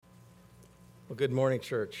Well, good morning,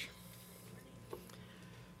 church.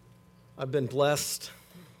 I've been blessed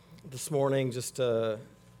this morning just to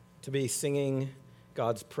be singing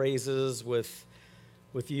God's praises with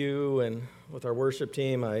you and with our worship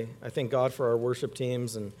team. I thank God for our worship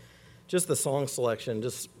teams, and just the song selection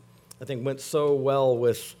I think went so well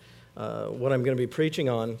with what I'm going to be preaching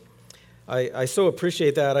on. I so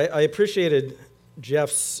appreciate that. I appreciated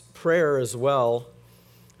Jeff's prayer as well,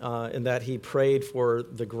 in that he prayed for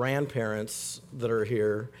the grandparents that are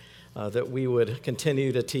here, that we would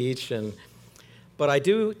continue to teach. But I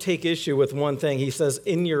do take issue with one thing. He says,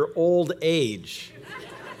 in your old age.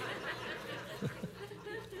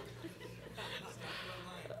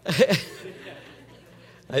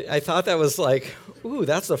 I thought that was like, ooh,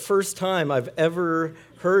 that's the first time I've ever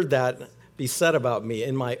heard that be said about me,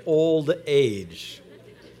 in my old age.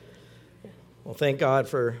 Well, thank God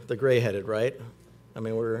for the gray-headed, right? I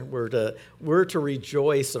mean, we're to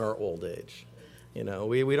rejoice in our old age. You know,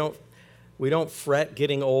 we don't fret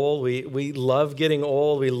getting old. We love getting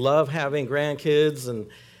old. We love having grandkids,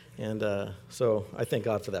 and so I thank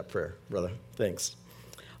God for that prayer, brother. Thanks.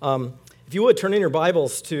 If you would turn in your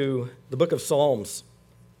Bibles to the book of Psalms,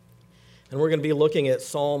 and we're going to be looking at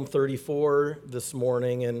Psalm 34 this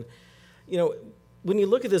morning. And you know, when you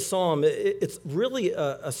look at this psalm, it's really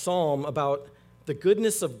a psalm about the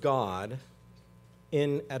goodness of God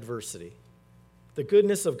in adversity. The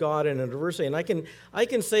goodness of God in adversity. And I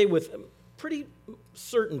can say with pretty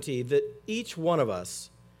certainty that each one of us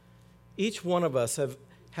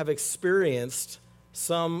have experienced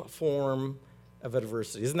some form of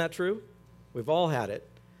adversity. Isn't that true? We've all had it.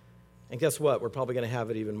 And guess what? We're probably going to have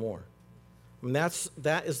it even more. And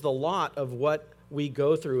that is the lot of what we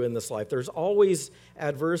go through in this life. There's always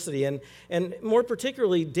adversity. And more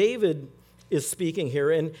particularly, David is speaking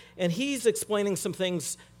here, and he's explaining some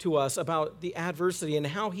things to us about the adversity and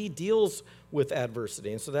how he deals with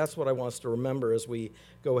adversity. And so that's what I want us to remember as we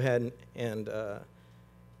go ahead and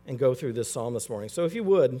go through this psalm this morning. So if you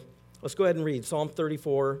would, let's go ahead and read Psalm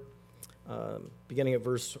 34, beginning at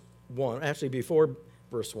verse 1. Actually, before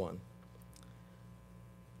verse 1.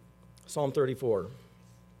 Psalm 34.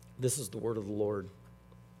 This is the word of the Lord.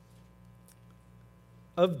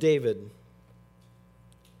 Of David,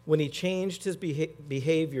 when he changed his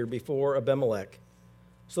behavior before Abimelech,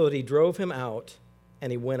 so that he drove him out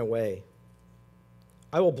and he went away.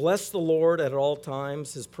 I will bless the Lord at all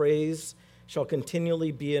times. His praise shall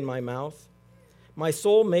continually be in my mouth. My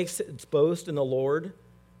soul makes its boast in the Lord.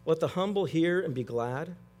 Let the humble hear and be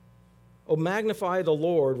glad. O magnify the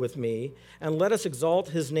Lord with me, and let us exalt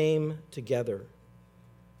his name together.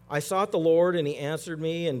 I sought the Lord, and he answered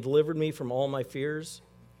me and delivered me from all my fears.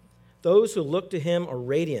 Those who look to him are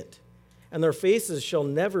radiant, and their faces shall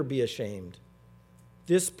never be ashamed.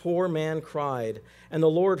 This poor man cried, and the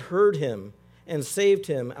Lord heard him and saved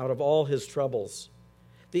him out of all his troubles.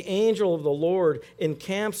 The angel of the Lord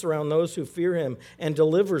encamps around those who fear him and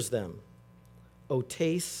delivers them. O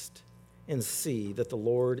taste and see that the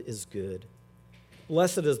Lord is good.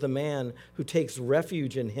 Blessed is the man who takes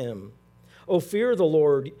refuge in him. O fear the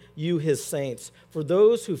Lord, you his saints, for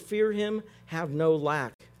those who fear him have no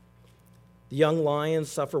lack. The young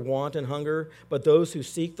lions suffer want and hunger, but those who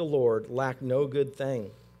seek the Lord lack no good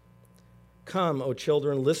thing. Come, O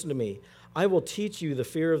children, listen to me. I will teach you the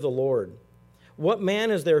fear of the Lord. What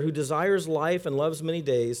man is there who desires life and loves many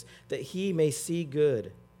days, that he may see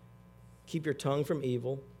good? Keep your tongue from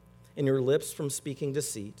evil and your lips from speaking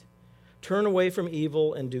deceit. Turn away from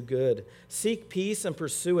evil and do good. Seek peace and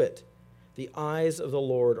pursue it. The eyes of the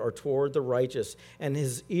Lord are toward the righteous, and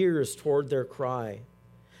his ears toward their cry.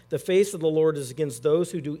 The face of the Lord is against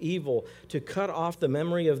those who do evil, to cut off the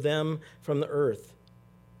memory of them from the earth.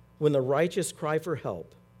 When the righteous cry for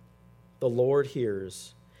help, the Lord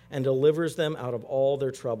hears and delivers them out of all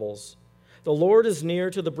their troubles. The Lord is near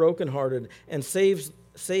to the brokenhearted and saves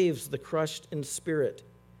the crushed in spirit.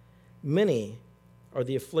 Many are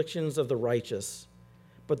the afflictions of the righteous,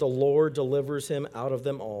 but the Lord delivers him out of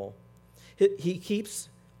them all. He keeps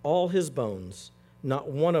all his bones, not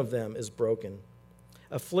one of them is broken.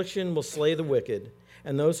 Affliction will slay the wicked,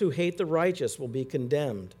 and those who hate the righteous will be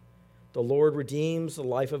condemned. The Lord redeems the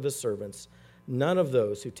life of his servants. None of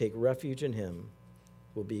those who take refuge in him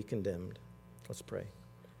will be condemned. Let's pray.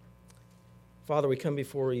 Father, we come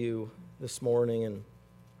before you this morning, and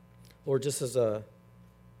Lord, just as a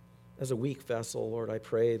weak vessel, Lord, I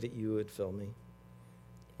pray that you would fill me,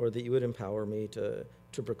 or that you would empower me to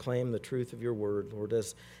proclaim the truth of your word, Lord.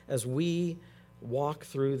 As we walk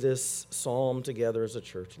through this psalm together as a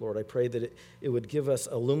church, Lord, I pray that it would give us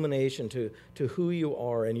illumination to who you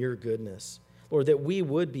are and your goodness. Lord, that we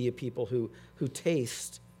would be a people who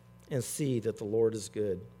taste and see that the Lord is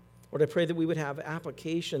good. Lord, I pray that we would have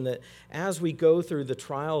application, that as we go through the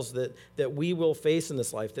trials that we will face in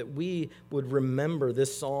this life, that we would remember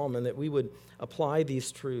this psalm and that we would apply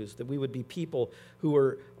these truths, that we would be people who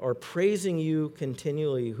are praising you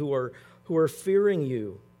continually, who are fearing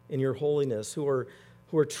you in your holiness, who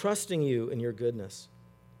are trusting you in your goodness.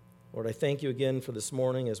 Lord, I thank you again for this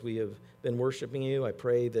morning as we have been worshiping you. I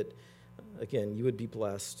pray that, again, you would be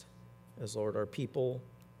blessed as, Lord, our people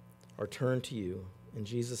are turned to you. In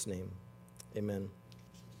Jesus' name, amen.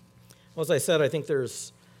 Well, as I said, I think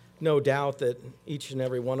there's no doubt that each and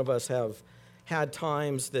every one of us have had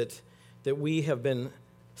times that we have been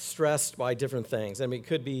stressed by different things. I mean, it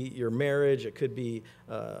could be your marriage, it could be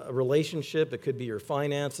a relationship, it could be your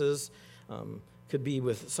finances, could be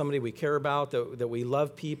with somebody we care about, that we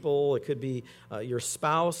love people, it could be your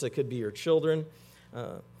spouse, it could be your children.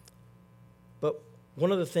 But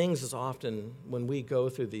one of the things is often when we go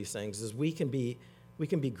through these things is we can be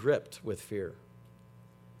gripped with fear.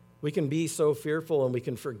 We can be so fearful and we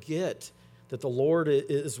can forget that the Lord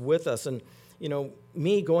is with us. And, you know,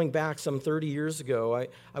 me going back some 30 years ago,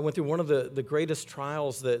 I went through one of the greatest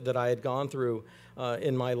trials that I had gone through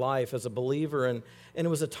in my life as a believer. And it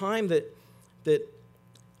was a time that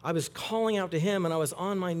I was calling out to him and I was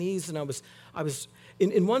on my knees and I was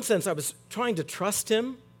in one sense, I was trying to trust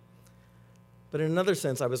him. But in another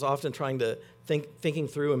sense, I was often trying to thinking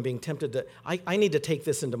through and being tempted to, I need to take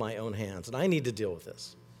this into my own hands, and I need to deal with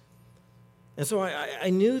this. And so I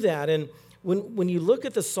knew that. And when you look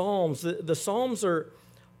at the Psalms, the Psalms are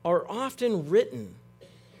often written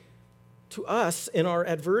to us in our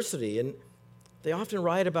adversity. And they often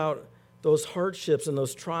write about those hardships and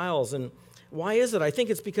those trials. And why is it? I think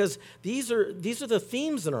it's because these are the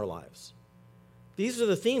themes in our lives. These are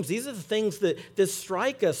the themes. These are the things that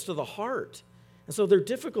strike us to the heart. And so they're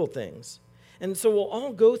difficult things. And so we'll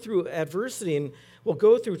all go through adversity and we'll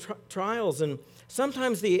go through trials. And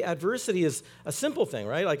sometimes the adversity is a simple thing,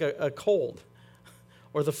 right? Like a cold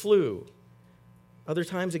or the flu. Other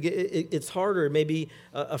times it's harder. Maybe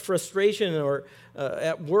a frustration or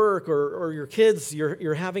at work or your kids,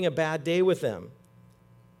 you're having a bad day with them.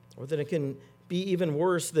 Or then it can be even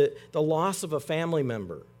worse, the loss of a family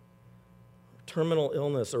member, terminal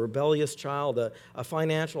illness, a rebellious child, a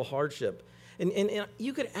financial hardship. And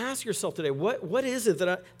you could ask yourself today, what is it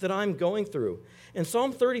that I'm going through? And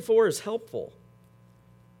Psalm 34 is helpful.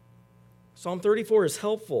 Psalm 34 is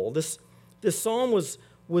helpful. This psalm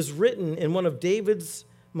was written in one of David's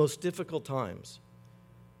most difficult times.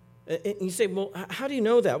 And you say, well, how do you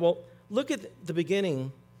know that? Well, look at the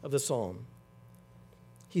beginning of the psalm.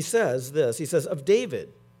 He says this, he says, of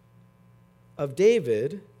David,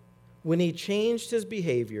 when he changed his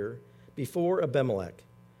behavior before Abimelech,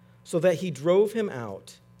 so that he drove him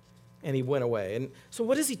out and he went away. And so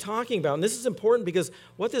what is he talking about? And this is important because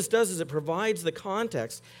what this does is it provides the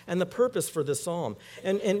context and the purpose for this psalm.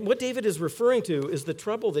 And what David is referring to is the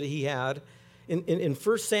trouble that he had in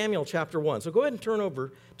 1 Samuel chapter 1. So go ahead and turn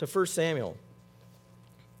over to 1 Samuel.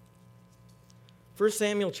 1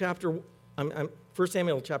 Samuel chapter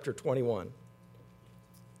 21.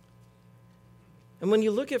 And when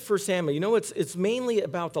you look at 1 Samuel, you know it's mainly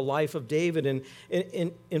about the life of David. And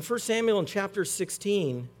in 1 Samuel in chapter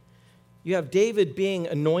 16, you have David being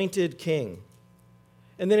anointed king.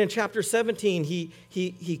 And then in chapter 17,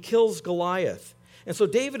 he kills Goliath. And so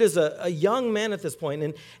David is a young man at this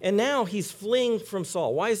point, and now he's fleeing from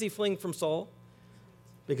Saul. Why is he fleeing from Saul?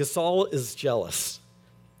 Because Saul is jealous.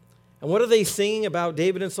 And what are they singing about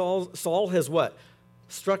David and Saul? Saul has what?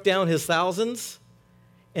 Struck down his thousands,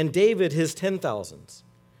 and David his 10,000s.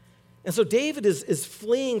 And so David is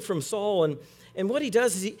fleeing from Saul, and what he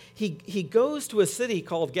does is he goes to a city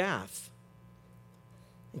called Gath.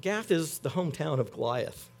 And Gath is the hometown of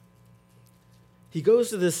Goliath. He goes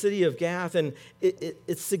to the city of Gath, and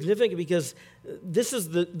it's significant because this is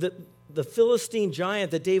the Philistine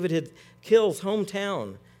giant that David had killed,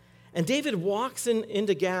 hometown. And David walks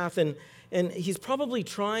into Gath, and he's probably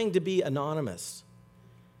trying to be anonymous.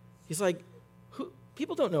 He's like,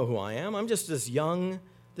 people don't know who I am. I'm just this young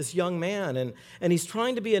man. And he's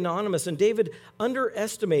trying to be anonymous. And David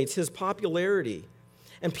underestimates his popularity.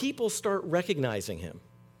 And people start recognizing him.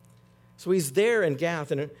 So he's there in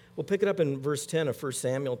Gath. And we'll pick it up in verse 10 of 1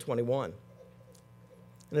 Samuel 21.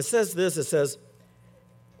 And it says this. It says,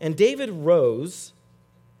 and David rose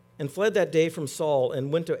and fled that day from Saul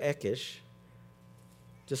and went to Achish.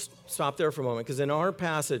 Just stop there for a moment. Because in our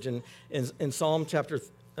passage in Psalm chapter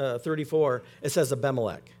 34, it says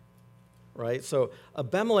Abimelech, right? So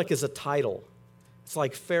Abimelech is a title. It's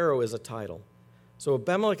like Pharaoh is a title. So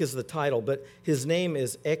Abimelech is the title, but his name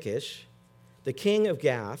is Achish, the king of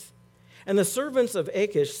Gath, And the servants of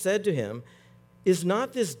Achish said to him, "Is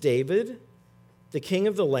not this David, the king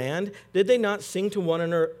of the land? Did they not sing to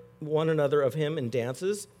one another of him in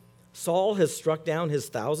dances? Saul has struck down his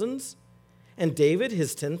thousands, and David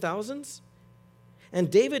his 10,000s?" And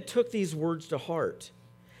David took these words to heart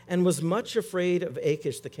and was much afraid of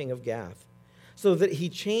Achish, the king of Gath, so that he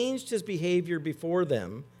changed his behavior before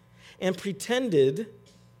them and pretended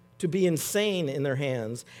to be insane in their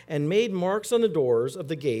hands, and made marks on the doors of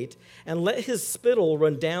the gate, and let his spittle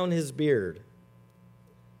run down his beard.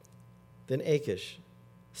 Then Achish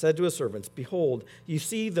said to his servants, "Behold, you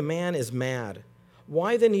see the man is mad.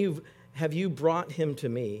 Why then have you brought him to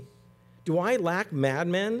me? Do I lack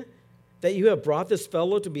madmen, that you have brought this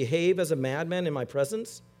fellow to behave as a madman in my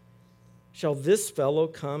presence? Shall this fellow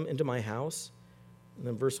come into my house?" And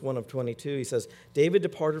then verse 1 of 22, he says, David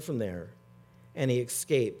departed from there, and he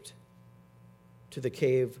escaped to the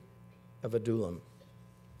cave of Adullam.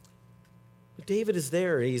 But David is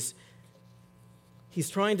there. He's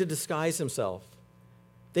trying to disguise himself.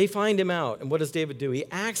 They find him out, and what does David do? He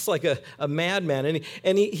acts like a madman,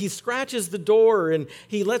 and he scratches the door, and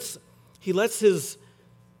he lets his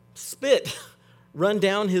spit run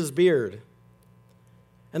down his beard.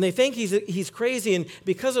 And they think he's crazy, and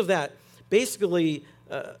because of that, basically,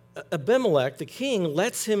 Abimelech, the king,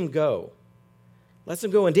 lets him go.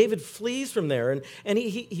 And David flees from there, and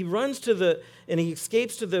he runs and he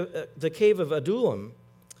escapes to the cave of Adullam.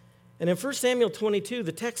 And in 1 Samuel 22,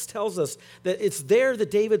 the text tells us that it's there that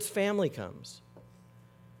David's family comes.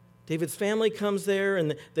 David's family comes there,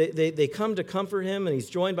 and they come to comfort him, and he's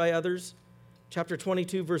joined by others. Chapter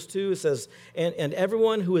 22, verse 2, it says, and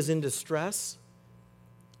everyone who is in distress,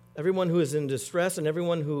 and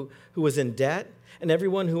everyone who was in debt, and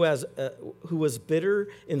everyone who was bitter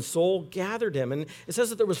in soul gathered him. And it says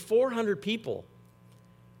that there was 400 people.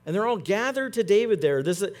 And they're all gathered to David there,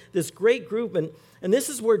 this great group. And this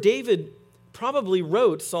is where David probably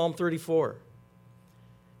wrote Psalm 34.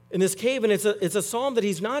 In this cave, and it's a psalm that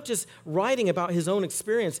he's not just writing about his own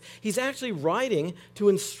experience. He's actually writing to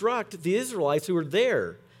instruct the Israelites who are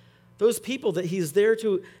there, those people that he's there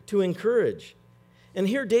to encourage. And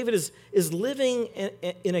here David is living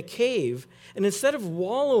in a cave, and instead of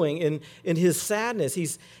wallowing in his sadness,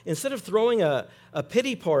 instead of throwing a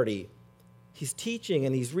pity party, he's teaching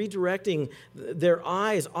and he's redirecting their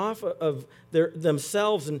eyes off of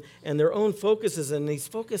themselves and their own focuses, and he's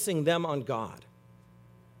focusing them on God.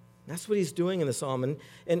 That's what he's doing in the psalm.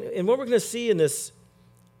 And what we're going to see in this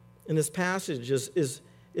passage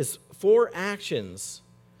is 4 actions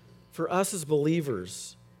for us as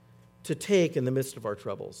believers to take in the midst of our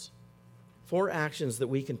troubles. 4 actions that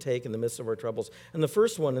we can take in the midst of our troubles. And the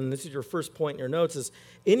first one, and this is your first point in your notes, is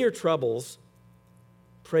in your troubles,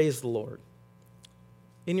 praise the Lord.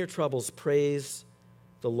 In your troubles, praise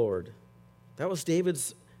the Lord. That was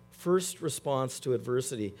David's first response to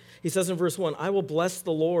adversity. He says in verse 1, "I will bless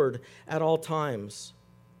the Lord at all times.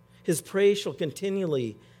 His praise shall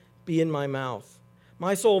continually be in my mouth.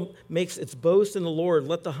 My soul makes its boast in the Lord.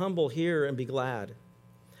 Let the humble hear and be glad.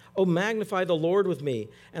 Oh, magnify the Lord with me,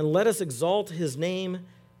 and let us exalt his name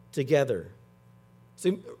together."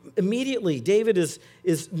 So immediately, David is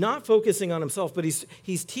not focusing on himself, but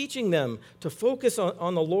he's teaching them to focus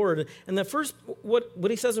on the Lord. And the first,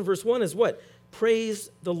 what he says in verse 1 is what? Praise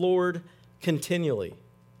the Lord continually.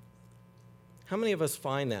 How many of us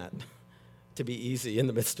find that to be easy in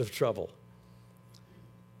the midst of trouble?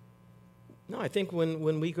 No, I think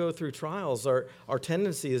when we go through trials, our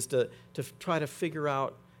tendency is to try to figure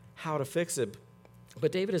out how to fix it.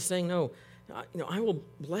 But David is saying, no, I will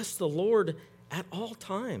bless the Lord at all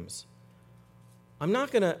times. I'm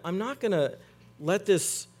not gonna let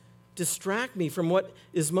this distract me from what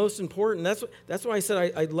is most important. That's why I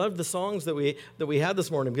said I loved the songs that we had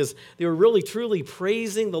this morning, because they were really truly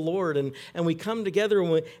praising the Lord, and we come together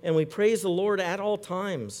and we praise the Lord at all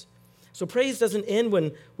times. So praise doesn't end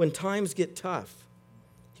when times get tough.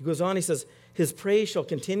 He goes on, he says, "His praise shall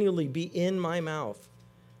continually be in my mouth."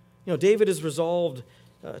 David is resolved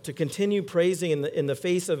to continue praising in the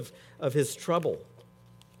face of his trouble.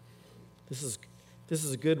 This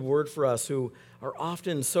is a good word for us who are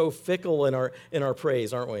often so fickle in our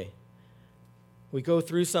praise, aren't we? We go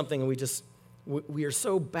through something and we are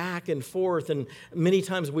so back and forth, and many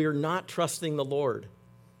times we are not trusting the Lord.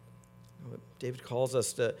 David calls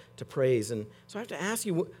us to praise. And so I have to ask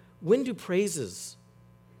you, when do praises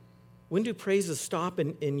stop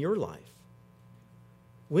in your life?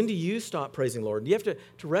 When do you stop praising the Lord? You have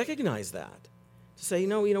to recognize that. To say, you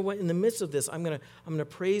know what, in the midst of this, I'm gonna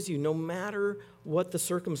praise you no matter what the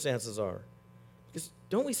circumstances are. Because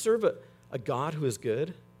don't we serve a God who is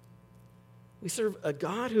good? We serve a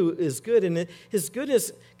God who is good, and his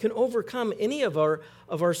goodness can overcome any of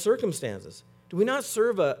our circumstances. Do we not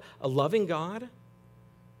serve a loving God?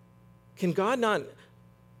 Can God not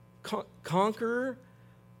conquer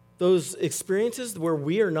those experiences where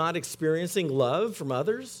we are not experiencing love from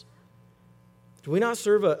others? Do we not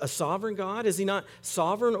serve a sovereign God? Is he not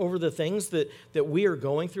sovereign over the things that we are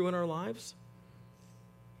going through in our lives?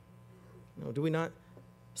 No, do we not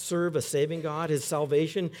serve a saving God? His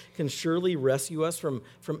salvation can surely rescue us from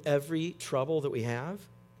every trouble that we have.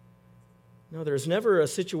 No, there's never a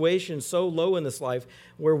situation so low in this life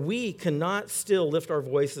where we cannot still lift our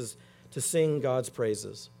voices to sing God's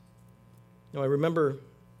praises. I remember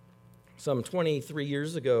some 23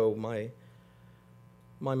 years ago,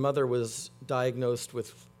 my mother was diagnosed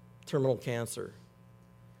with terminal cancer.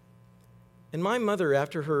 And my mother,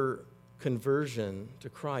 after her conversion to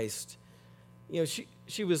Christ,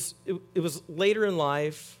 she was, it was later in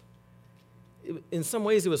life. In some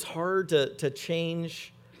ways, it was hard to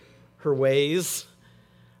change her ways.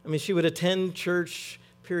 I mean, she would attend church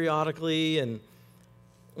periodically, and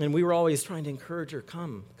we were always trying to encourage her,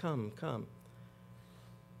 come.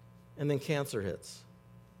 And then cancer hits.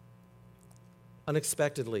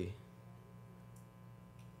 Unexpectedly,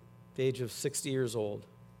 at the age of 60 years old.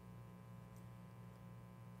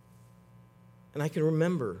 And I can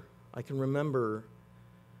remember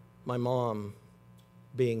my mom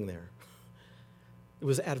being there. It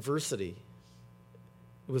was adversity.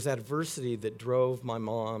 It was adversity that drove my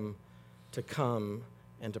mom to come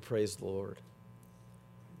and to praise the Lord.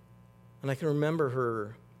 And I can remember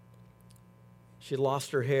her. She had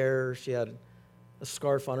lost her hair. She had a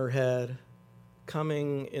scarf on her head,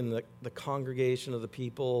 coming in the congregation of the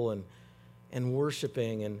people and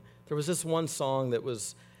worshiping. And there was this one song that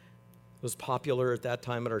was popular at that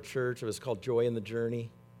time at our church. It was called Joy in the Journey.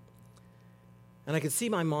 And I could see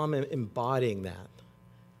my mom embodying that.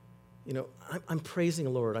 I'm praising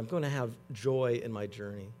the Lord. I'm going to have joy in my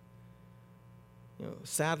journey.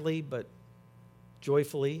 Sadly, but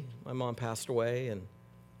joyfully, my mom passed away.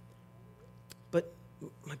 But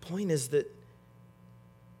my point is that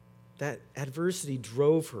adversity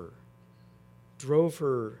drove her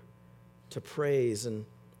to praise, and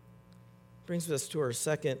brings us to our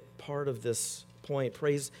second part of this point.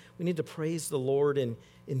 Praise. We need to praise the Lord in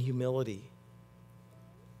humility.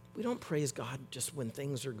 We don't praise God just when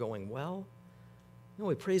things are going well. No,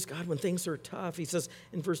 we praise God when things are tough. He says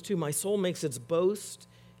in verse 2, my soul makes its boast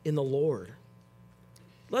in the Lord.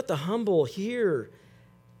 Let the humble hear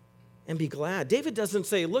and be glad. David doesn't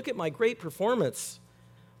say, look at my great performance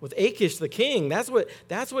with Achish the king. That's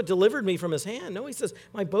what delivered me from his hand. No, he says,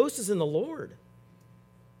 my boast is in the Lord.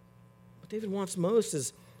 What David wants most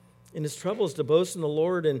is in his troubles to boast in the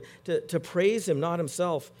Lord and to praise him, not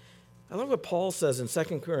himself. I love what Paul says in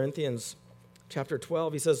 2 Corinthians chapter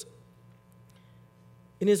 12. He says,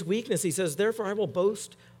 in his weakness, he says, therefore I will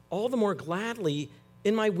boast all the more gladly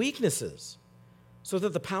in my weaknesses, so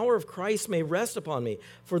that the power of Christ may rest upon me.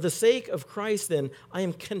 For the sake of Christ, then, I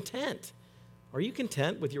am content. Are you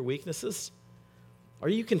content with your weaknesses? Are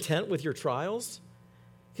you content with your trials?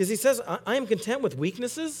 Because he says, I am content with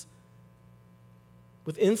weaknesses,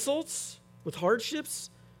 with insults, with hardships,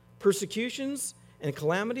 persecutions, and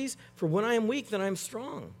calamities. For when I am weak, then I am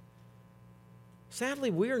strong.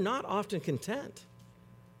 Sadly, we are not often content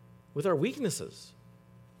with our weaknesses.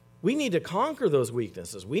 We need to conquer those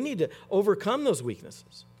weaknesses. We need to overcome those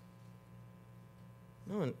weaknesses.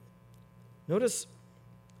 No, and notice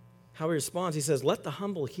how he responds. He says, let the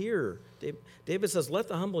humble hear. David says, let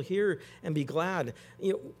the humble hear and be glad.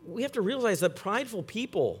 We have to realize that prideful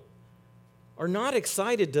people are not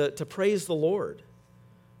excited to praise the Lord.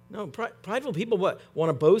 No, prideful people want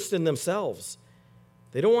to boast in themselves.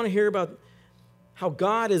 They don't want to hear about how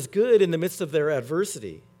God is good in the midst of their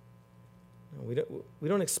adversity. No, we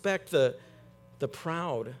don't expect the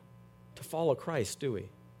proud to follow Christ, do we?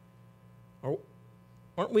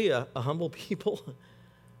 Aren't we a humble people?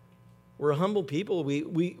 We're a humble people.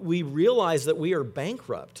 We realize that we are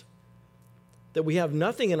bankrupt, that we have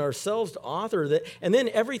nothing in ourselves to offer, and then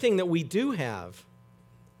everything that we do have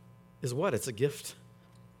is what? It's a gift.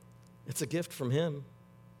 It's a gift from him.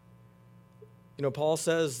 Paul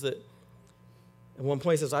says that at one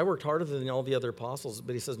point he says, I worked harder than all the other apostles,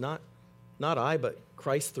 but he says, not I, but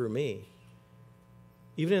Christ through me.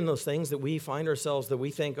 Even in those things that we find ourselves, that we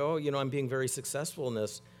think, I'm being very successful in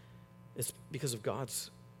this, it's because of God's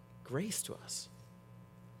grace to us.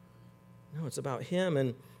 No, it's about him.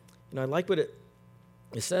 And I like what it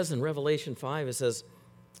says in Revelation 5. It says,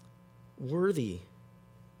 worthy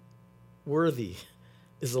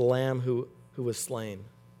is the Lamb who was slain.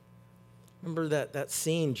 Remember that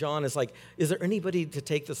scene? John is like, is there anybody to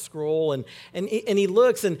take the scroll? And he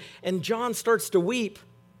looks, and John starts to weep.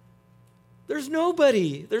 There's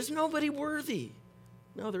nobody. There's nobody worthy.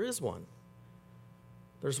 No, there is one.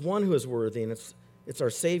 There's one who is worthy, and it's our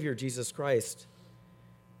Savior, Jesus Christ.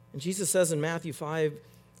 And Jesus says in Matthew 5,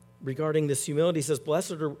 regarding this humility, he says,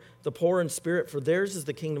 blessed are the poor in spirit, for theirs is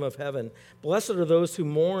the kingdom of heaven. Blessed are those who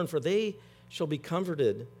mourn, for they shall be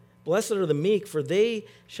comforted. Blessed are the meek, for they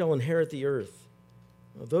shall inherit the earth.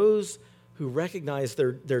 Now, those who recognize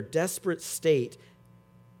their desperate state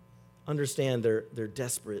understand their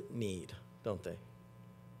desperate need, don't they?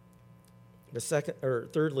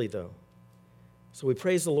 Thirdly, though, so we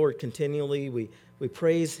praise the Lord continually. We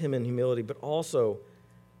praise him in humility, but also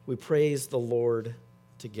we praise the Lord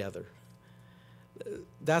together.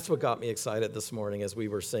 That's what got me excited this morning as we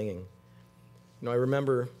were singing. I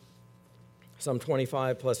remember some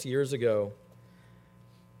 25 plus years ago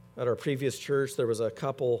at our previous church, there was a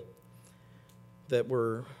couple that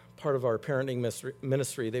were part of our parenting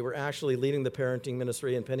ministry. They were actually leading the parenting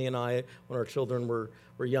ministry, and Penny and I, when our children were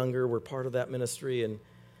younger, were part of that ministry, and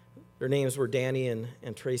their names were Danny and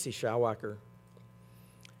Tracy Schauwacker.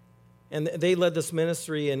 And they led this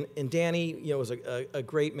ministry, and Danny, was a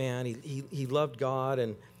great man. He loved God,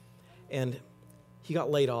 and he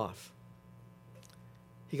got laid off.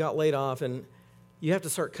 He got laid off, and you have to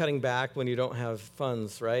start cutting back when you don't have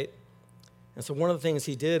funds, right? And so one of the things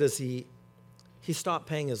he did is he stopped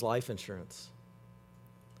paying his life insurance.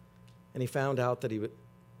 And he found out that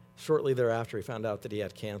shortly thereafter, he found out that he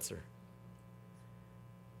had cancer.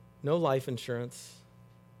 No life insurance,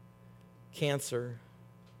 cancer.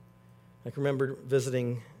 I can remember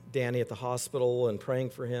visiting Danny at the hospital and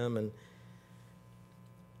praying for him. And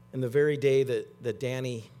the very day that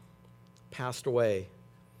Danny passed away,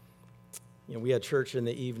 we had church in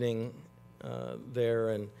the evening there,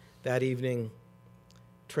 and that evening,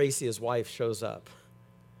 Tracy, his wife, shows up.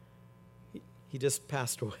 He just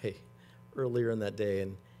passed away earlier in that day,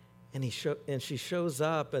 and she shows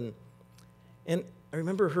up, and I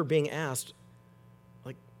remember her being asked,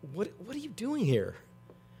 like, what are you doing here?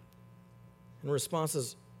 And the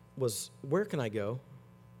response was, where can I go?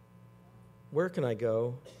 Where can I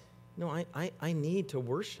go? No, I need to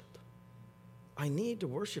worship. I need to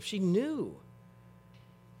worship. She knew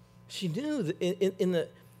that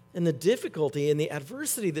in the difficulty and the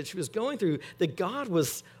adversity that she was going through, that God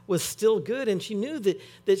was still good, and she knew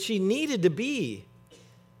that she needed to be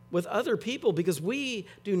with other people, because we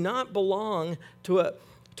do not belong to a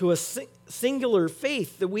singular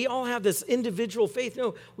faith, that we all have this individual faith.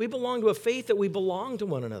 No, we belong to a faith that we belong to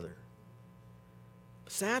one another.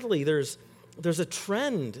 Sadly, there's a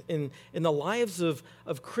trend in the lives of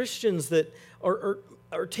Christians that are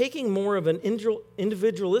taking more of an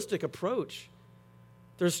individualistic approach.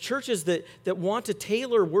 There's churches that want to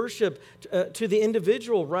tailor worship to the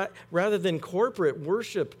individual rather than corporate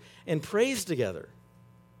worship and praise together.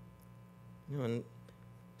 And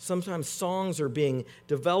sometimes songs are being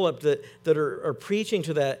developed that are preaching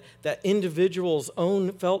to that individual's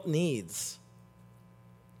own felt needs.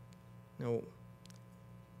 And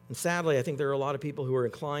sadly, I think there are a lot of people who are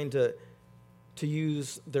inclined to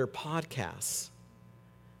use their podcasts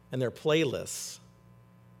and their playlists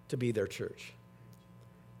to be their church.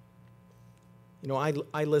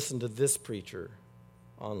 I listen to this preacher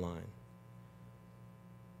online.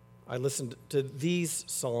 I listen to these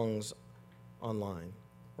songs online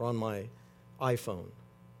or on my iPhone.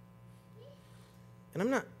 And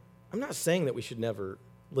I'm not saying that we should never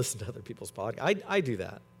listen to other people's podcasts. I do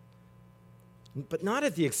that. But not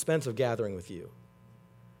at the expense of gathering with you.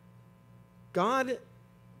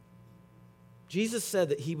 Jesus said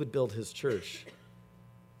that he would build his church.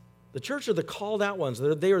 The church are the called out ones.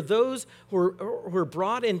 They are those who are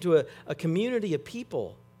brought into a community of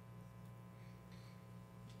people.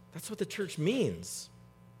 That's what the church means.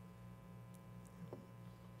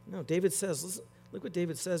 No, David says, listen, look what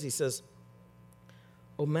David says. He says,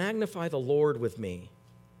 "Oh, magnify the Lord with me.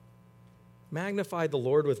 Magnify the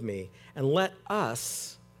Lord with me, and let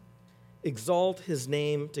us exalt his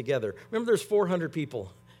name together." Remember, there's 400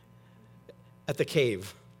 people at the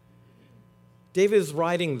cave. David is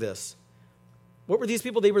writing this. What were these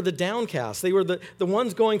people? They were the downcast. They were the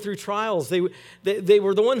ones going through trials. They were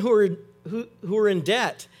the one who were in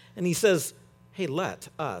debt. And he says, hey, let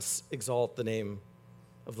us exalt the name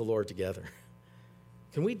of the Lord together.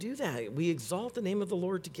 Can we do that? We exalt the name of the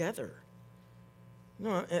Lord together.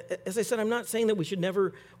 No, as I said, I'm not saying that we should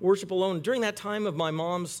never worship alone. During that time of my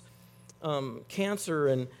mom's cancer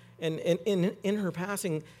and in her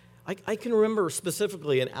passing, I can remember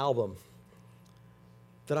specifically an album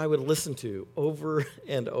that I would listen to over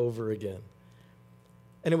and over again.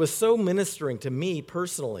 And it was so ministering to me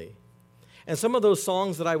personally. And some of those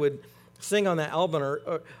songs that I would sing on that album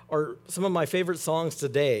are some of my favorite songs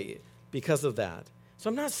today because of that. So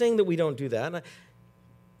I'm not saying that we don't do that,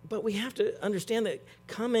 but we have to understand that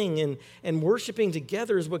coming and worshiping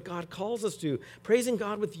together is what God calls us to. Praising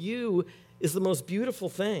God with you is the most beautiful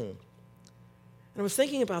thing. And I was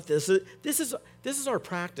thinking about this. This is our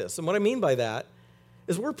practice. And what I mean by that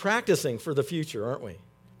is we're practicing for the future, aren't we?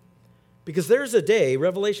 Because there's a day,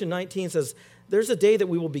 Revelation 19 says, there's a day that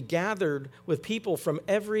we will be gathered with people from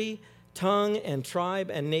every tongue and tribe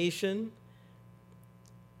and nation.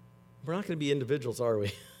 We're not going to be individuals, are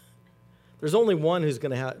we? There's only one who's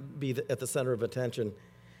going to be at the center of attention.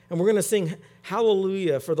 And we're going to sing,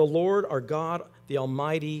 Hallelujah, for the Lord our God, the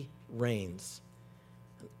Almighty, reigns.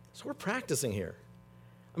 So we're practicing here.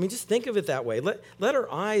 I mean, just think of it that way. Let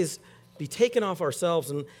our eyes be taken off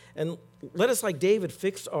ourselves and let us, like David,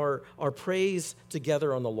 fix our praise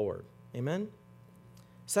together on the Lord. Amen?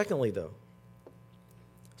 Secondly, though,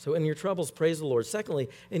 so in your troubles, praise the Lord. Secondly,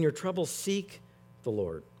 in your troubles, seek the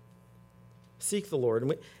Lord. Seek the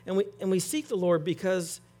Lord. And we seek the Lord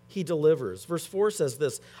because he delivers. Verse 4 says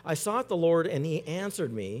this, I sought the Lord, and he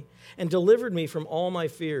answered me and delivered me from all my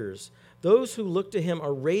fears. Those who look to him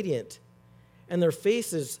are radiant, and their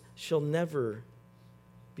faces shall never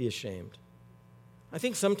be ashamed. I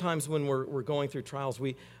think sometimes when we're going through trials,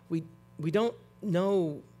 we don't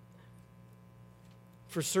know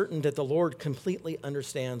for certain that the Lord completely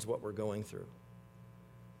understands what we're going through.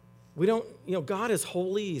 We don't, God is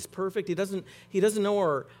holy, he's perfect. He doesn't know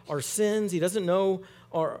our sins. He doesn't know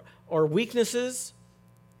our weaknesses.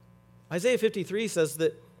 Isaiah 53 says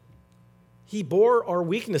that he bore our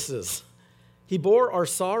weaknesses. He bore our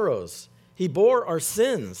sorrows. He bore our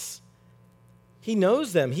sins. He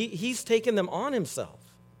knows them. He's taken them on himself.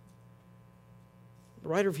 The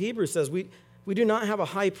writer of Hebrews says, we do not have a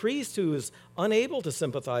high priest who is unable to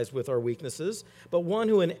sympathize with our weaknesses, but one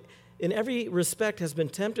who in every respect has been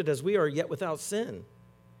tempted as we are, yet without sin.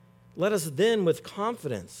 Let us then with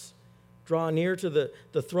confidence draw near to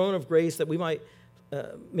the throne of grace that we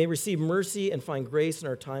may receive mercy and find grace in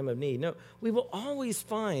our time of need. No, we will always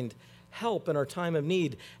find help in our time of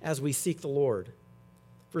need as we seek the Lord.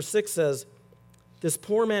 Verse 6 says, this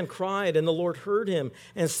poor man cried, and the Lord heard him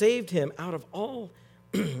and saved him out of all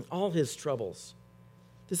his troubles.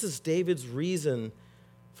 This is David's reason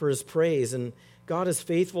for his praise, and God is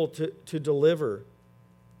faithful to deliver.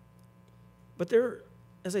 But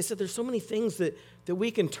as I said, there's so many things that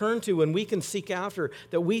we can turn to and we can seek after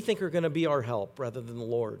that we think are going to be our help rather than the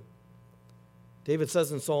Lord. David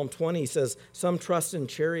says in Psalm 20, he says, some trust in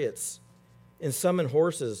chariots and some in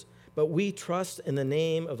horses, but we trust in the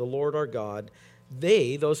name of the Lord our God.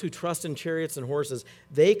 Those who trust in chariots and horses,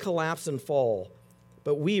 they collapse and fall,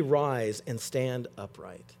 but we rise and stand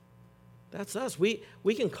upright. That's us. We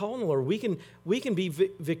can call on the Lord. We can be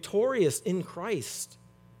victorious in Christ.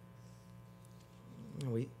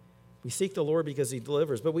 We seek the Lord because he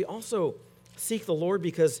delivers, but we also seek the Lord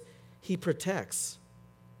because he protects.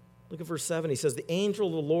 Look at verse 7. He says, the angel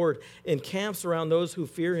of the Lord encamps around those who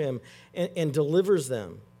fear him and delivers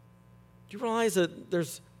them. Do you realize that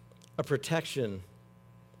there's a protection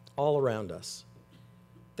all around us?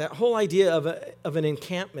 That whole idea of an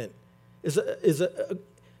encampment is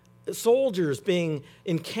soldiers being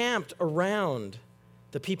encamped around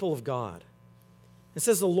the people of God. It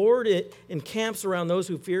says the Lord encamps around those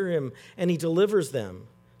who fear him, and he delivers them.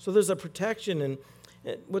 So there's a protection. And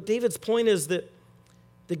what David's point is that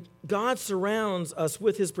God surrounds us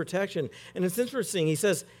with his protection. And it's interesting. He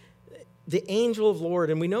says, the angel of the Lord.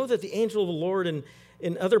 And we know that the angel of the Lord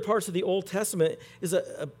in other parts of the Old Testament is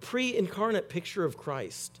a pre-incarnate picture of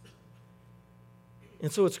Christ.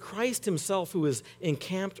 And so it's Christ himself who is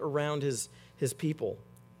encamped around his people.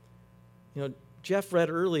 Jeff read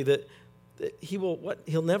early that he'll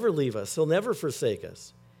never leave us. He'll never forsake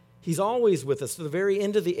us. He's always with us to the very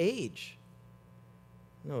end of the age.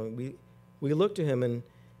 No, we look to him, and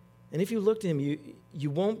if you look to him, you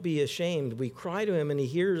won't be ashamed. We cry to him, and he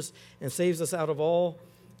hears and saves us out of all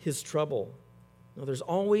his trouble. No, there's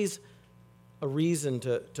always a reason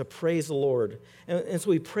to praise the Lord. And so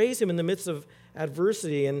we praise him in the midst of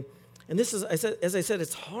adversity. And this is, as I said,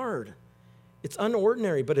 it's hard. It's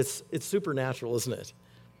unordinary, but it's supernatural, isn't it?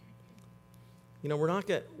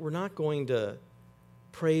 We're not going to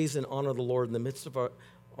praise and honor the Lord in the midst of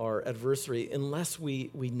our adversary unless we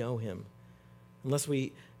know him, unless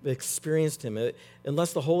we experienced him,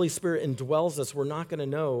 unless the Holy Spirit indwells us. We're not going to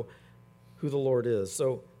know who the Lord is.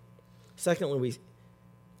 So, secondly,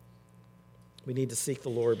 we need to seek the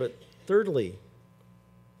Lord. But thirdly,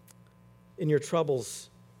 in your troubles,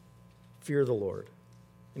 fear the Lord.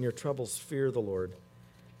 in your troubles, fear the Lord.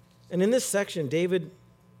 And in this section, David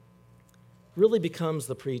really becomes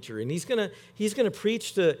the preacher. And he's going to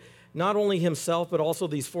preach to not only himself, but also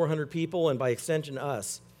these 400 people and by extension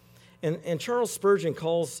us. And Charles Spurgeon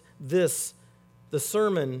calls this the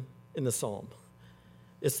sermon in the psalm.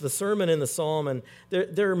 It's the sermon in the psalm. And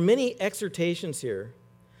there are many exhortations here.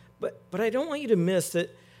 But I don't want you to miss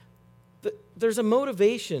that there's a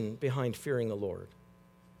motivation behind fearing the Lord.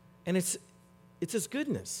 And it's his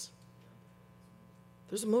goodness.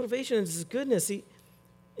 There's a motivation, and it's his goodness.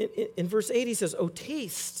 In verse 8, he says, "Oh,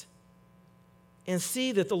 taste and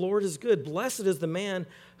see that the Lord is good. Blessed is the man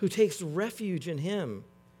who takes refuge in him."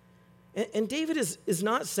 And David is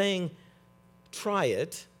not saying, try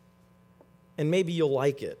it, and maybe you'll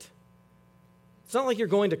like it. It's not like you're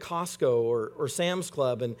going to Costco or Sam's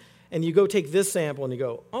Club, and you go take this sample, and you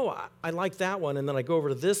go, oh, I like that one, and then I go over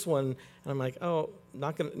to this one, and I'm like, oh,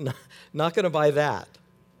 not gonna buy that.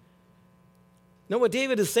 No, what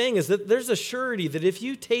David is saying is that there's a surety that if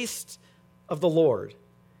you taste of the Lord,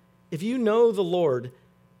 if you know the Lord,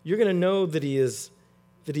 you're going to know that He is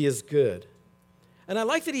good. And I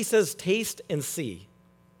like that he says taste and see.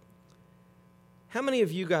 How many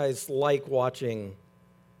of you guys like watching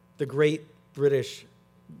the Great British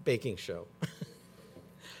Baking Show?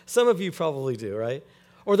 Some of you probably do, right?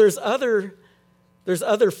 Or there's other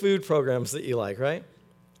food programs that you like, right?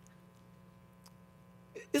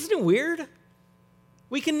 Isn't it weird?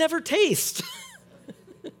 We can never taste.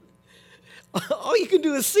 All you can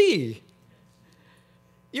do is see.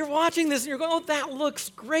 You're watching this and you're going, oh, that looks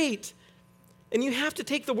great. And you have to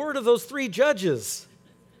take the word of those 3 judges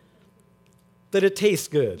that it tastes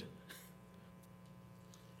good.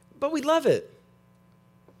 But we love it.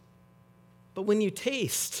 But when you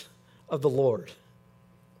taste of the Lord,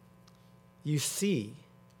 you see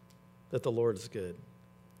that the Lord is good.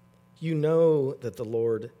 You know that the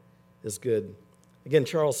Lord is good. Again,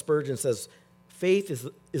 Charles Spurgeon says, faith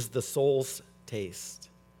is the soul's taste.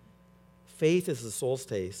 Faith is the soul's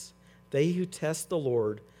taste. They who test the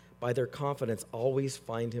Lord by their confidence always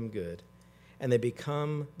find him good, and they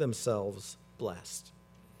become themselves blessed.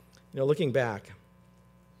 You know, looking back,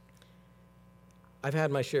 I've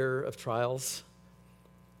had my share of trials.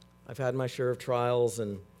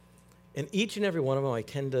 And each and every one of them, I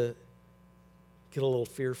tend to get a little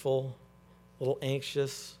fearful, a little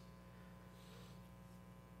anxious.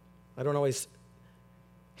 I don't always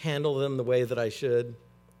handle them the way that I should.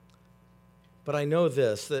 But I know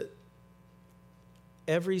this, that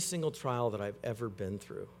every single trial that I've ever been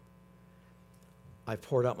through, I've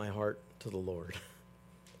poured out my heart to the Lord.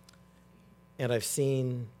 And I've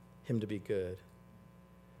seen him to be good.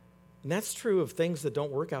 And that's true of things that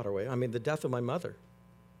don't work out our way. I mean, the death of my mother.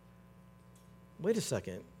 Wait a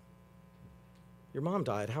second. Your mom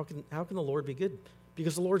died. How can the Lord be good?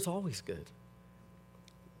 Because the Lord's always good.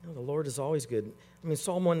 No, the Lord is always good. I mean,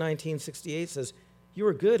 Psalm 119:68 says, you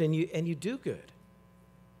are good and you do good.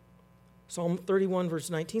 Psalm 31 verse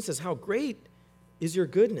 19 says, how great is your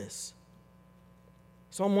goodness.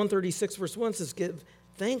 Psalm 136 verse 1 says, give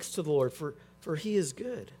thanks to the Lord for he is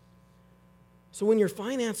good. So when your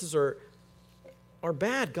finances are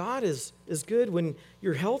bad, God is good. When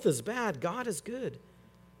your health is bad, God is good.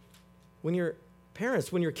 When your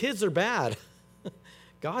kids are bad,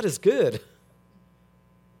 God is good.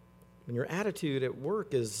 When your attitude at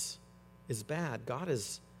work is bad, God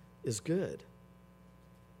is good.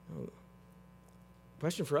 The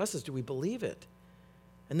question for us is, do we believe it?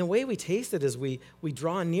 And the way we taste it is we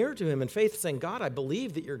draw near to him in faith, saying, God, I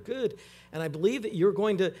believe that you're good, and I believe that you're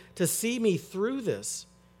going to see me through this.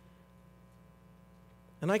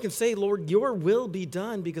 And I can say, Lord, your will be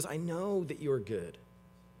done because I know that you're good.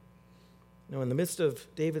 Now, in the midst of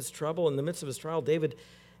David's trouble, in the midst of his trial, David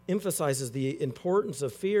emphasizes the importance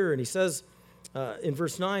of fear, and he says in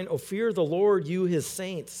verse 9, oh, fear the Lord, you his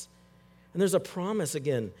saints. And there's a promise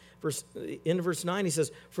again. In verse 9, he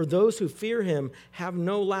says, for those who fear him have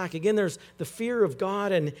no lack. Again, there's the fear of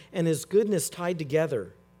God and his goodness tied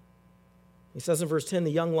together. He says in verse 10,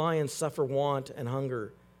 the young lions suffer want and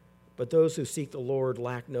hunger, but those who seek the Lord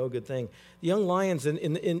lack no good thing. The young lions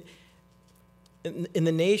in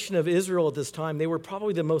the nation of Israel at this time, they were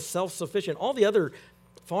probably the most self-sufficient. All the other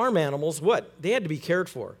farm animals, they had to be cared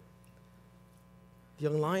for. The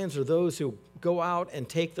young lions are those who go out and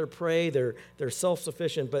take their prey. They're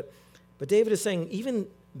self-sufficient. But David is saying even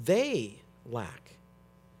they lack.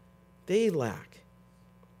 They lack.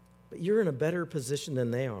 But you're in a better position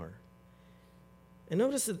than they are. And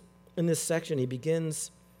notice that in this section, he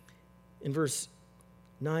begins in verse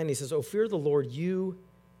 9. He says, oh, fear the Lord, you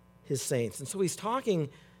his saints. And so he's talking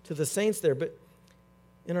to the saints there. But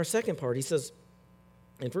in our second part, he says,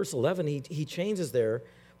 in verse 11, he changes there,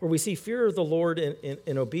 where we see fear of the Lord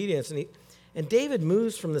in obedience. And David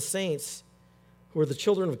moves from the saints, who are the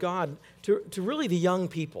children of God, to really the young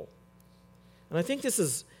people. And I think this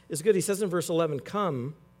is good. He says in verse 11,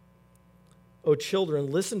 "Come, O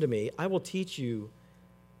children, listen to me. I will teach you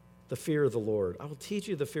the fear of the Lord." I will teach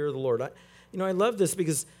you the fear of the Lord. I love this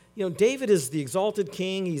because, David is the exalted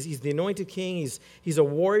king. He's the anointed king. He's a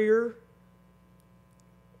warrior.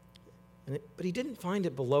 But he didn't find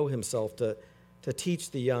it below himself to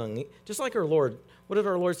teach the young. Just like our Lord. What did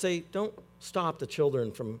our Lord say? Don't stop the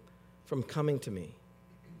children from coming to me.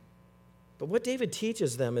 But what David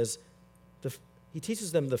teaches them is, he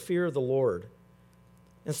teaches them the fear of the Lord.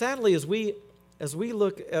 And sadly, as we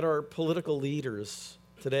look at our political leaders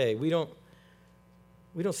today, we don't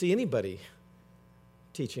see anybody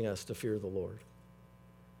teaching us to fear the Lord.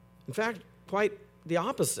 In fact, quite the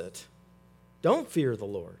opposite. Don't fear the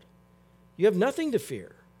Lord. You have nothing to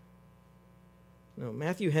fear. No,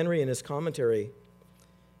 Matthew Henry, in his commentary,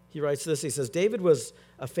 he writes this. He says, David was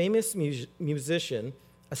a famous musician,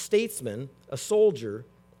 a statesman, a soldier,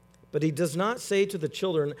 but he does not say to the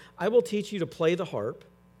children, I will teach you to play the harp,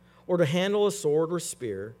 or to handle a sword or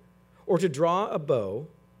spear, or to draw a bow,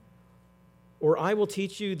 or I will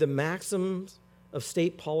teach you the maxims of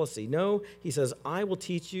state policy. No, he says, I will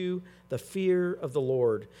teach you the fear of the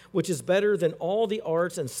Lord, which is better than all the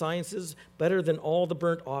arts and sciences, better than all the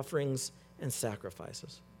burnt offerings and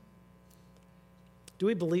sacrifices. Do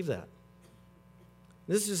we believe that?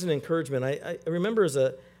 This is just an encouragement. I remember as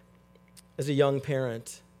a young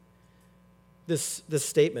parent, this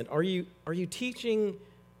statement. Are you teaching,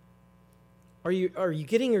 are you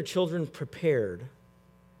getting your children prepared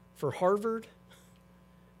for Harvard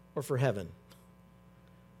or for heaven?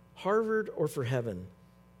 Harvard or for heaven?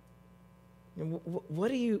 And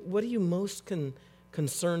what are you most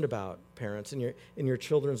concerned about, parents, in your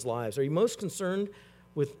children's lives? Are you most concerned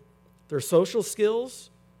with their social skills,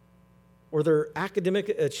 or their academic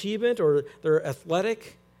achievement, or their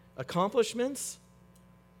athletic accomplishments?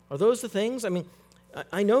 Are those the things? I mean,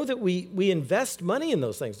 I know that we invest money in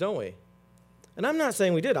those things, don't we? And I'm not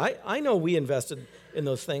saying we did. I know we invested in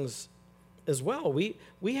those things as well. We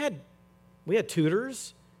had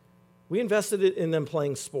tutors. We invested in them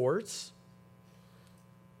playing sports.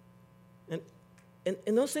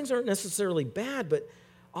 And those things aren't necessarily bad, but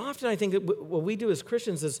often I think that what we do as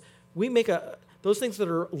Christians is we make those things that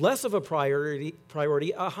are less of a priority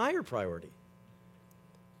a higher priority.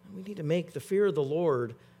 And we need to make the fear of the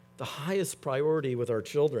Lord the highest priority with our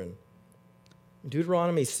children.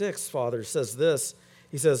 Deuteronomy 6, Father, says this.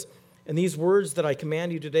 He says, and these words that I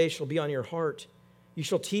command you today shall be on your heart. You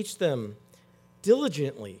shall teach them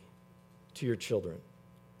diligently to your children,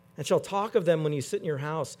 and shall talk of them when you sit in your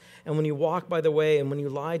house, and when you walk by the way, and when you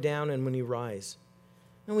lie down, and when you rise.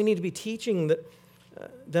 And we need to be teaching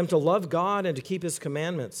them to love God and to keep his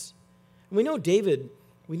commandments. And we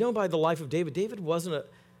know by the life of David wasn't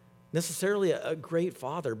necessarily a great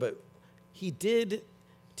father, but he did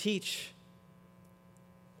teach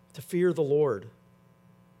to fear the Lord.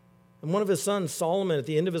 And one of his sons, Solomon, at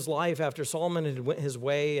the end of his life, after Solomon had went his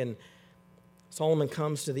way, and Solomon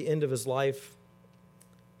comes to the end of his life,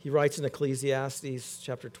 he writes in Ecclesiastes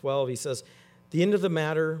chapter 12, he says, the end of the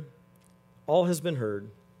matter, all has been heard.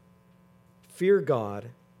 Fear God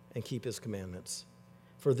and keep his commandments,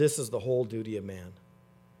 for this is the whole duty of man.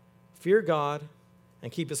 Fear God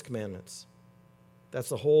and keep his commandments. That's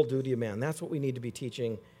the whole duty of man. That's what we need to be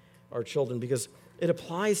teaching our children, because it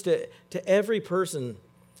applies to every person.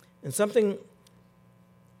 And something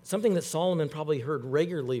that Solomon probably heard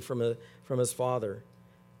regularly from his father.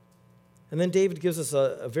 And then David gives us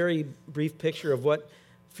a very brief picture of what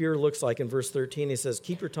fear looks like in verse 13. He says,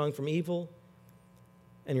 keep your tongue from evil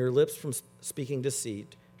and your lips from speaking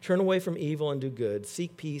deceit. Turn away from evil and do good.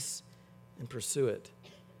 Seek peace and pursue it.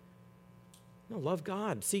 No, love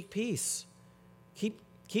God. Seek peace.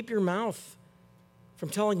 Keep your mouth from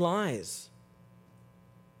telling lies.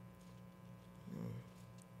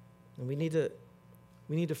 And we need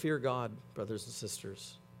to fear God, brothers and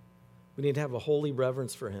sisters. We need to have a holy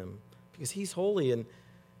reverence for him, because he's holy. And,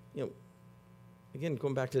 again,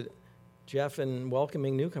 going back to Jeff and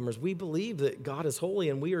welcoming newcomers, we believe that God is holy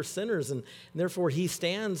and we are sinners, and therefore he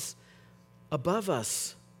stands above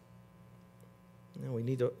us. We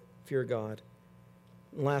need to fear God.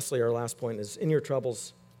 And lastly, our last point is, in your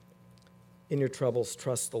troubles,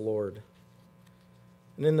 trust the Lord.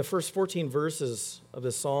 And in the first 14 verses of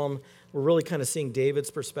this psalm, we're really kind of seeing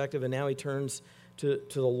David's perspective, and now he turns to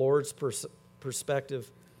the Lord's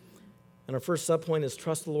perspective. And our first subpoint is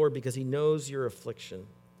trust the Lord because he knows your affliction.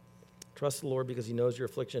 Trust the Lord because he knows your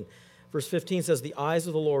affliction. Verse 15 says, the eyes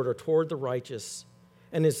of the Lord are toward the righteous,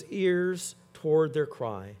 and his ears toward their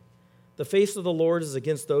cry. The face of the Lord is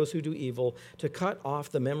against those who do evil, to cut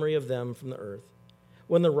off the memory of them from the earth.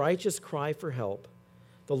 When the righteous cry for help,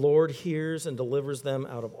 the Lord hears and delivers them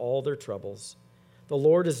out of all their troubles. The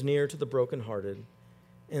Lord is near to the brokenhearted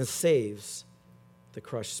and saves the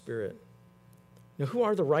crushed spirit. Now, who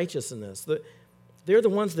are the righteous in this? They're the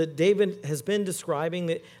ones that David has been describing.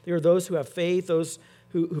 They are those who have faith, those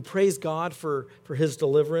who praise God for his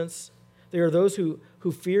deliverance. They are those who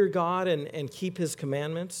fear God and keep his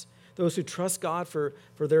commandments, those who trust God for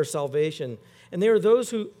their salvation. And they are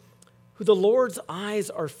those who the Lord's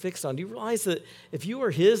eyes are fixed on. Do you realize that if you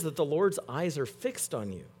are his, that the Lord's eyes are fixed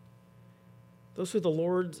on you? Those who the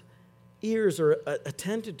Lord's ears are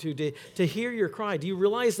attentive to hear your cry. Do you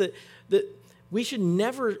realize that we should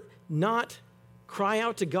never not cry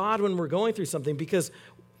out to God when we're going through something? Because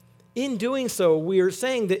in doing so, we are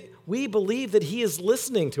saying that we believe that he is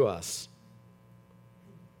listening to us.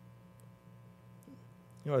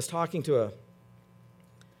 I was talking to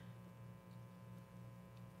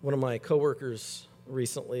one of my coworkers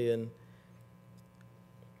recently, and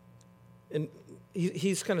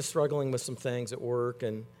he's kind of struggling with some things at work,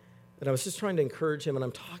 and I was just trying to encourage him, and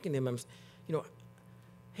I'm talking to him.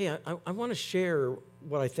 Hey, I want to share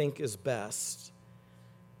what I think is best,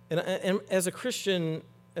 and as a Christian,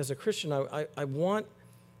 I want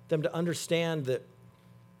them to understand that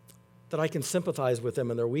I can sympathize with them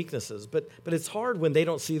and their weaknesses, but it's hard when they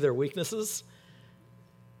don't see their weaknesses.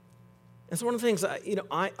 And so one of the things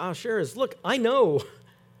I'll share is, look, I know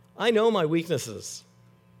my weaknesses.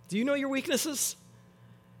 Do you know your weaknesses?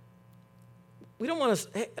 We don't want to.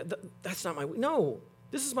 Hey, that's not my. No,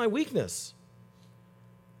 this is my weakness.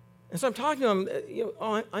 And so I'm talking to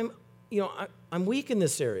them. I'm weak in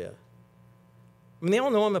this area. I mean, they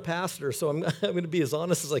all know I'm a pastor, so I'm going to be as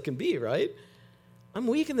honest as I can be, right? I'm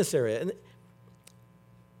weak in this area.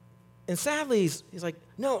 And sadly, he's like,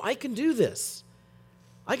 no, I can do this.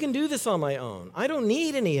 I can do this on my own. I don't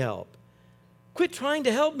need any help. Quit trying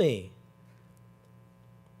to help me.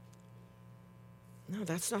 No,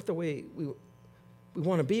 that's not the way we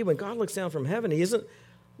want to be. When God looks down from heaven, he isn't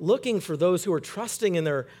looking for those who are trusting in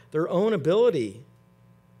their own ability,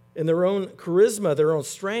 in their own charisma, their own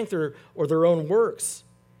strength, or their own works.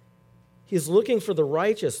 He's looking for the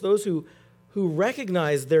righteous, those who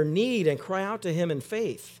recognize their need and cry out to him in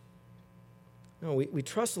faith. No, we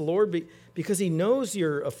trust the Lord because he knows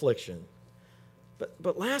your affliction.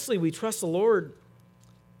 But lastly, we trust the Lord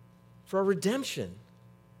for our redemption.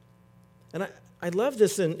 And I love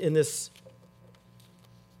this in this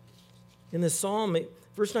psalm.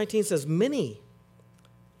 Verse 19 says, many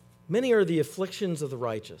are the afflictions of the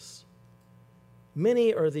righteous.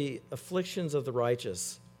 Many are the afflictions of the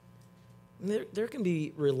righteous. And there can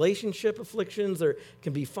be relationship afflictions, there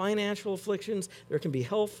can be financial afflictions, there can be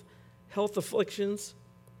health afflictions.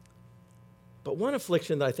 But one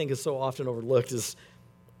affliction that I think is so often overlooked is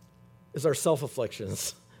our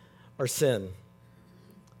self-afflictions, our sin.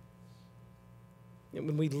 And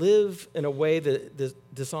when we live in a way that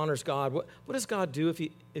dishonors God, what does God do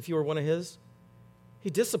if you are one of his? He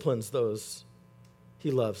disciplines those he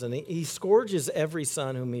loves, and he scourges every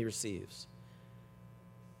son whom he receives.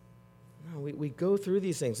 No, we go through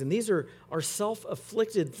these things, and these are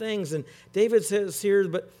self-afflicted things. And David says here,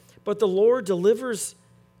 but the Lord delivers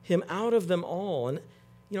him out of them all. And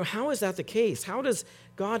how is that the case? How does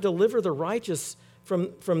God deliver the righteous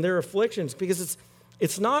from their afflictions? Because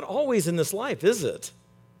it's not always in this life, is it?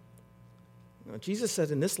 Jesus said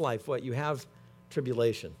in this life, you have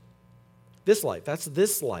tribulation. This life, that's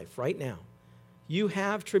this life right now. You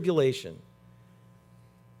have tribulation.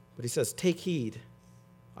 But he says, take heed.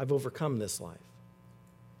 I've overcome this life.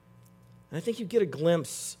 And I think you get a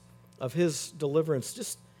glimpse of his deliverance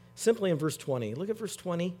just simply in verse 20. Look at verse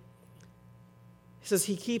 20. He says,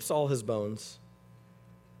 he keeps all his bones.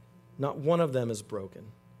 Not one of them is broken.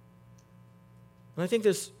 And I think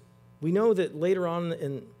we know that later on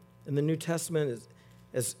in the New Testament,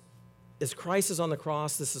 as Christ is on the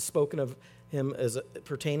cross, this is spoken of him as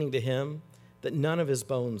pertaining to him, that none of his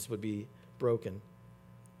bones would be broken.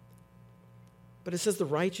 But it says the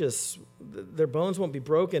righteous, their bones won't be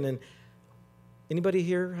broken. And anybody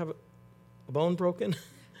here have a bone broken?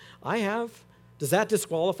 I have. Does that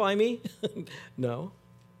disqualify me? No.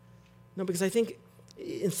 No, because I think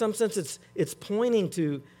in some sense it's pointing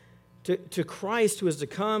to Christ who is to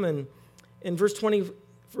come. And in verse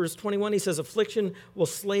 21, he says, affliction will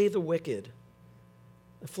slay the wicked.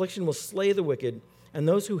 Affliction will slay the wicked, and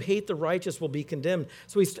those who hate the righteous will be condemned.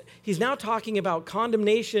 So he's now talking about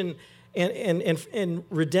condemnation And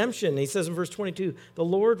redemption, he says in verse 22, the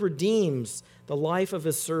Lord redeems the life of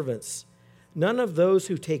his servants. None of those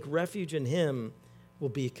who take refuge in him will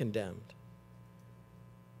be condemned.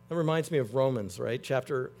 That reminds me of Romans, right?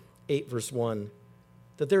 Chapter 8, verse 1,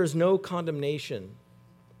 that there is no condemnation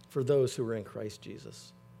for those who are in Christ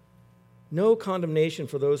Jesus. No condemnation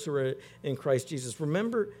for those who are in Christ Jesus.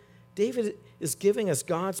 Remember, David is giving us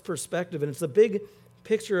God's perspective, and it's a big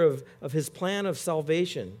picture of his plan of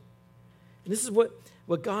salvation. And this is what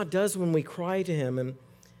God does when we cry to him. And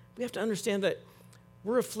we have to understand that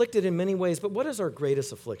we're afflicted in many ways, but what is our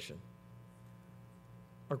greatest affliction?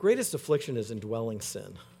 Our greatest affliction is indwelling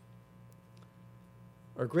sin.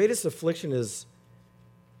 Our greatest affliction is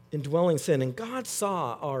indwelling sin. And God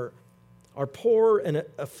saw our poor and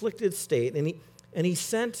afflicted state, and he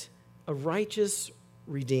sent a righteous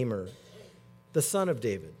Redeemer, the Son of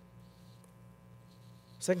David.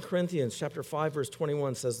 2 Corinthians chapter 5, verse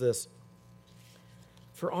 21 says this,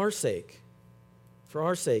 For our sake,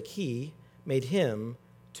 he made him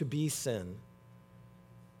to be sin.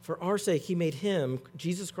 For our sake, he made him,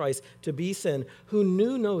 Jesus Christ, to be sin, who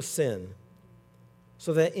knew no sin,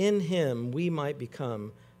 so that in him we might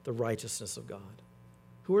become the righteousness of God.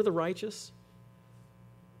 Who are the righteous?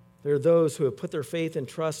 They're those who have put their faith and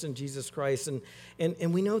trust in Jesus Christ.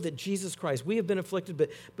 And we know that Jesus Christ, we have been afflicted,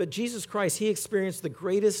 but Jesus Christ, he experienced the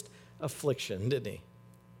greatest affliction, didn't he?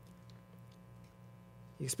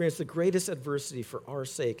 He experienced the greatest adversity for our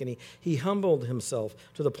sake, and he humbled himself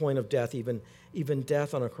to the point of death, even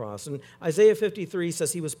death on a cross. And Isaiah 53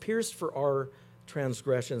 says he was pierced for our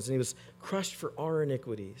transgressions, and he was crushed for our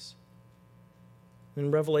iniquities. In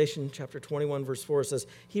Revelation chapter 21, verse 4, it says,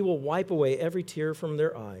 He will wipe away every tear from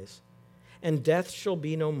their eyes, and death shall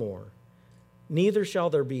be no more. Neither shall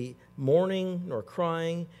there be mourning, nor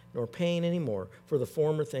crying, nor pain anymore, for the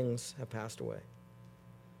former things have passed away.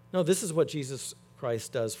 No, this is what Jesus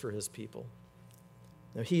Christ does for his people.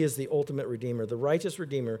 Now, he is the ultimate Redeemer, the righteous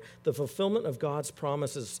Redeemer, the fulfillment of God's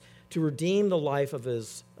promises to redeem the life of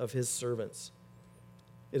his servants.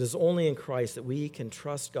 It is only in Christ that we can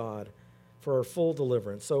trust God for our full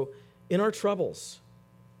deliverance. So in our troubles,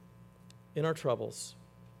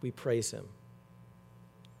 we praise him.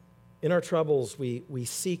 In our troubles, we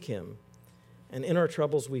seek him. And in our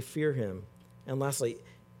troubles, we fear him. And lastly,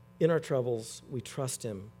 in our troubles, we trust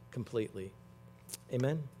him completely.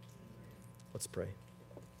 Amen? Let's pray.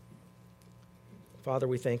 Father,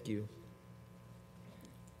 we thank you.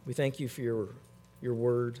 We thank you for your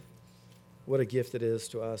word. What a gift it is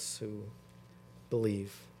to us who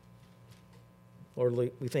believe. Lord,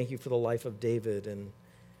 we thank you for the life of David and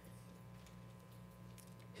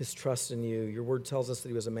his trust in you. Your word tells us that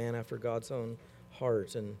he was a man after God's own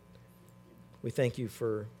heart, and we thank you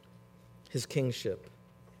for his kingship.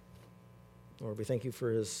 Lord, we thank you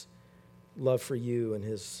for his love for you and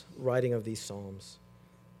his writing of these Psalms.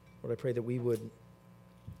 Lord, I pray that we would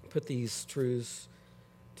put these truths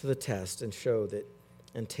to the test and show that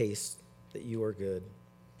and taste that you are good.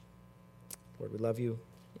 Lord, we love you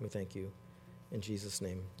and we thank you. In Jesus'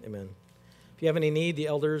 name, amen. If you have any need, the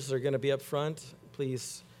elders are going to be up front.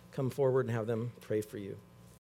 Please come forward and have them pray for you.